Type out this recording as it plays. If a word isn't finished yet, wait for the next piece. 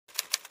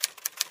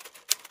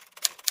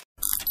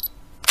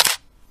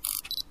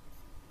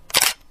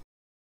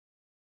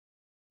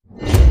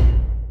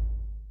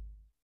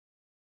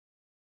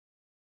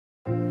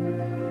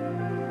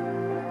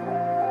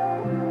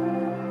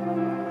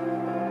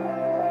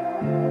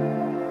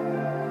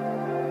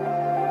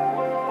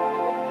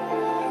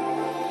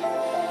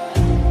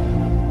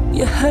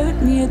You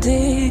hurt me, you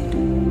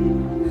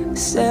did,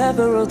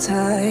 several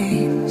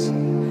times.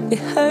 It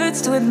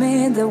hurts to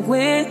admit that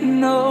we're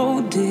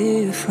no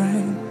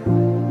different.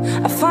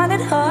 I find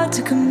it hard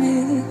to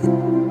commit,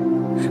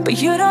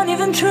 but you don't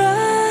even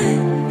try.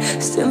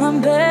 Still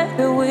I'm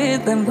better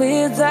with than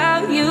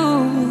without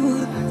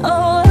you.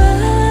 Oh,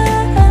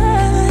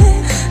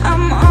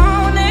 I'm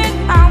on it,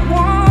 I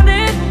want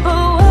it,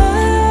 but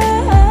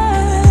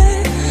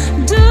why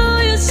do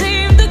you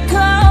seem to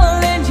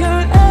call it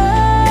your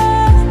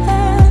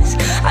eyes?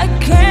 I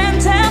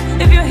can't tell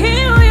if you're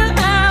here or you're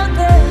out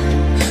there.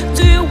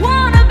 Do you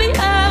wanna be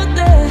out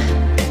there?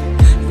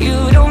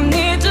 You don't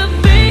need to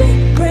be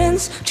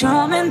Prince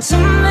Charming to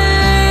me.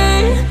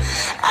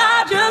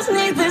 I just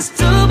need this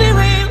to be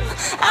real.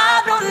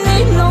 I don't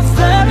need no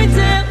fairy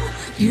tale.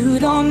 You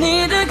don't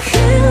need a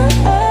killer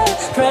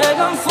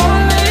dragon for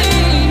me.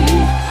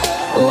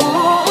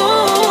 Ooh,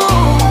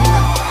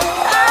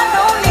 I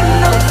don't need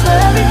no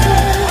fairy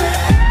tale.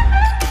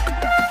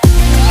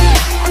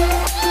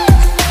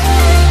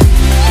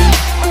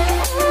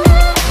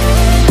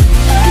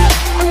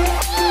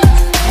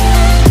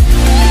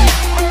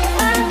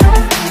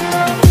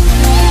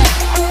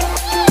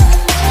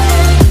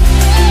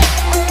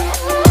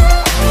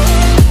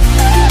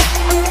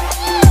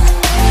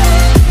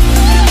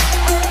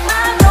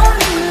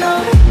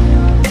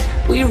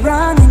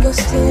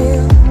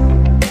 Still,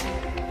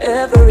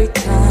 every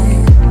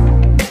time,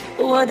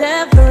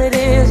 whatever it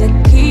is, I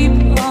keep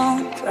on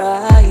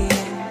trying.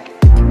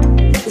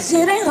 'Cause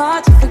it ain't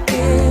hard to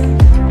forgive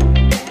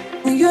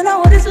when you know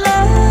what it's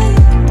like.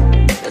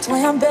 That's why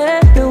I'm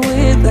better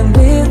with than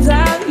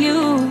without you.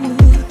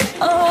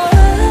 Oh,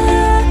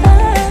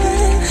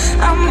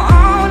 I'm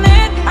on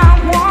it, I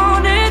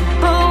want it,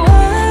 but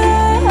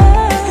why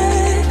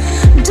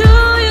do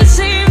you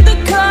seem to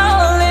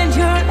call it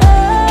your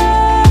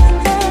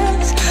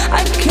eyes?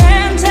 I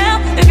can't tell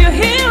if you're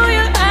here or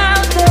you're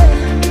out there.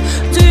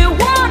 Do you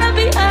wanna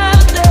be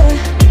out there?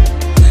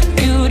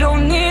 You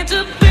don't need to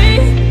be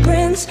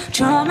Prince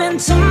Charming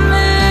to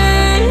me.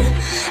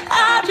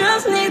 I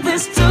just need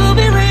this to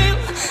be real.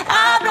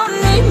 I don't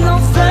need no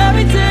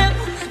fairy tale.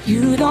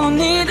 You don't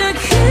need a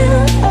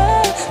killer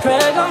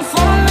dragon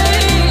for me.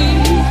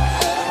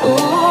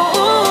 Ooh,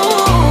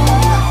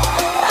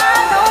 I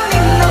don't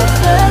need no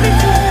fairy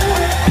tale.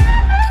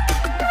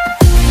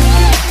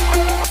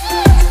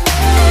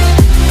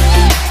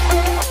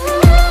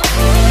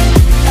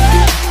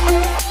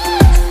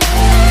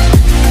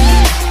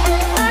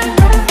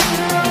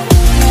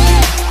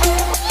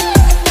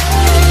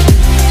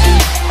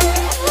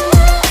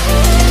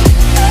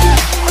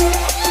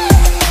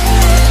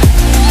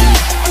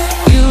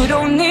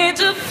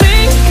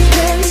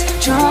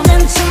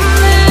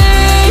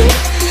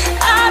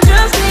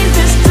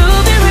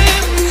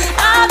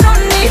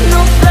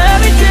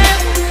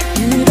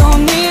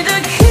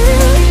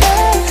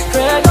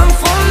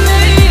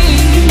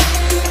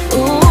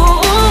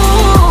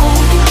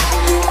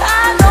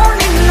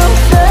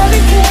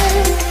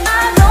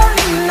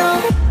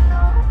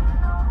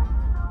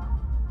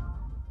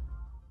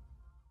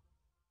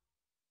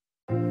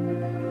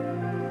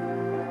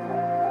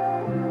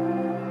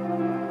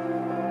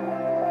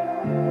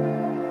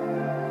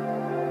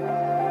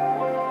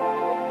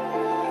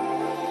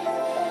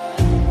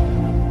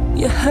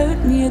 You hurt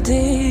me, you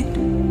did,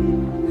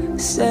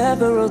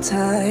 several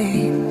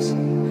times.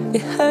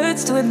 It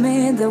hurts to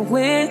admit that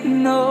we're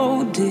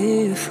no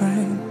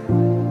different.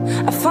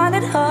 I find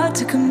it hard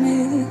to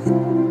commit,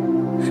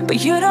 but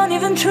you don't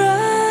even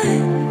try.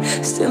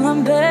 Still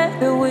I'm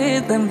better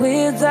with than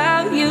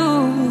without you.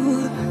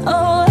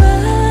 Oh,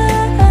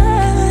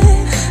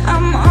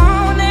 I'm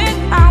on it,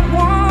 I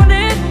want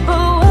it,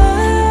 but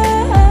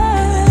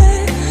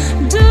why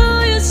do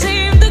you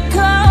seem to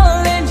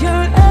call it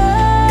your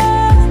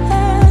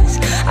eyes?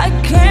 I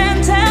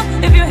can't tell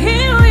if you're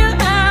here or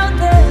you're out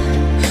there.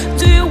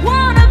 Do you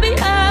wanna be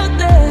out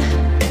there?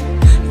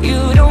 You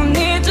don't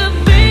need to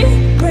be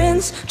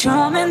Prince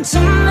Charming to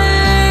me.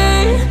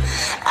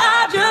 I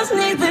just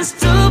need this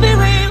to be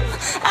real.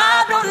 I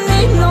don't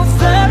need no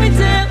fairy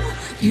tale.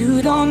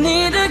 You don't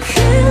need a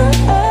killer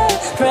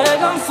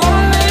dragon for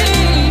me.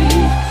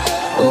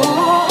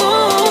 Ooh,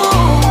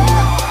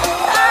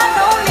 I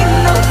don't need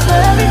no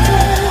fairy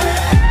tale.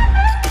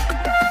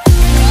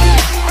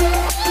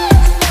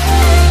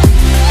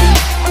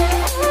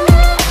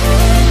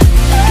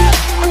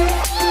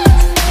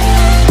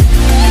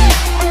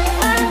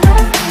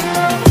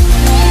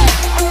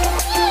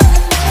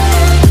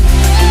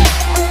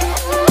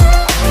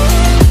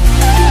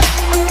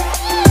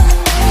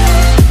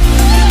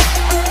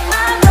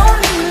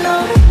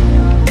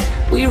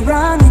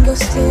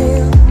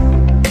 Still,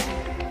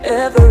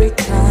 every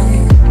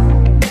time,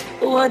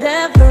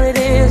 whatever it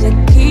is, I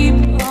keep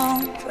on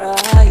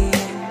trying.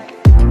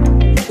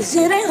 'Cause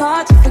it ain't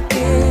hard to forget